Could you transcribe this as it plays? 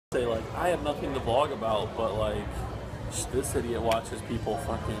Say like I have nothing to vlog about, but like this idiot watches people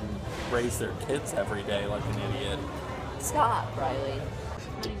fucking raise their kids every day like an idiot. Stop, Riley.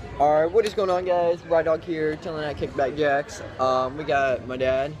 Alright, what is going on, guys? Ride Dog here, chilling at Kickback Jacks. We got my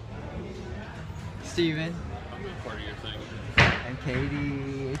dad, Steven, I'm doing part of your thing. and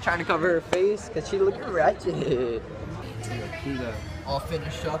Katie trying to cover her face because she's looking ratchet. All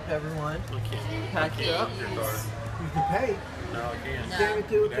finished up, everyone. I can't. Packed I can't up. use your car. You can pay. No, I can't. No. Damn it,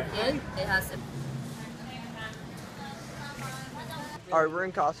 dude, can pay. It has to. Alright, we're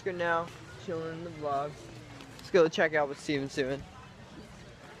in Costco now, chilling in the vlog. Let's go check out what Steven's doing.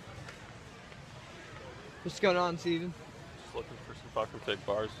 What's going on, Steven? Just looking for some fucking fig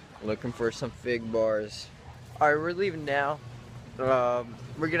bars. Looking for some fig bars. Alright, we're leaving now. We're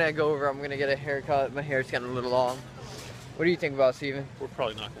gonna go over, I'm gonna get a haircut. My hair's getting a little long. What do you think about, Steven? We're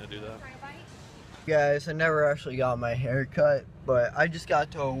probably not gonna do that. Guys, I never actually got my hair cut, but I just got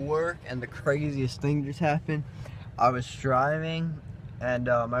to work and the craziest thing just happened. I was driving and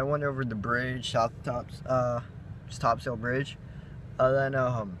I went over the bridge, Topsail Bridge. Then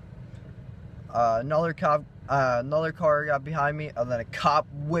another car got behind me, and then a cop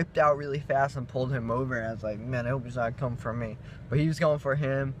whipped out really fast and pulled him over, and I was like, man, I hope he's not coming for me. But he was going for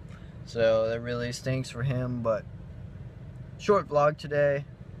him, so that really stinks for him. But short vlog today,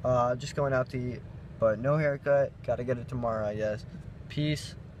 just going out to eat, but no haircut. Gotta get it tomorrow, I guess.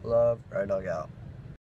 Peace, love, Ride Dog out.